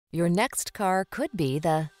Your next car could be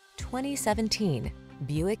the 2017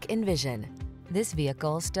 Buick Envision. This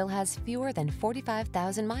vehicle still has fewer than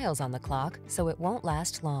 45,000 miles on the clock, so it won't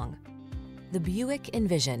last long. The Buick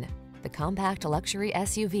Envision, the compact luxury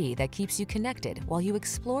SUV that keeps you connected while you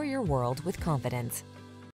explore your world with confidence.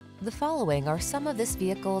 The following are some of this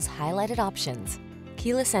vehicle's highlighted options: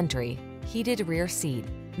 keyless entry, heated rear seat,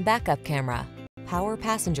 backup camera, power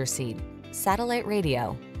passenger seat, satellite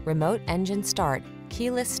radio, remote engine start,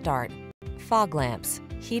 keyless start, fog lamps,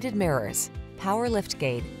 heated mirrors, power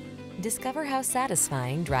liftgate. Discover how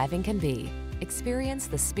satisfying driving can be. Experience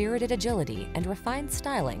the spirited agility and refined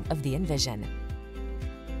styling of the Envision.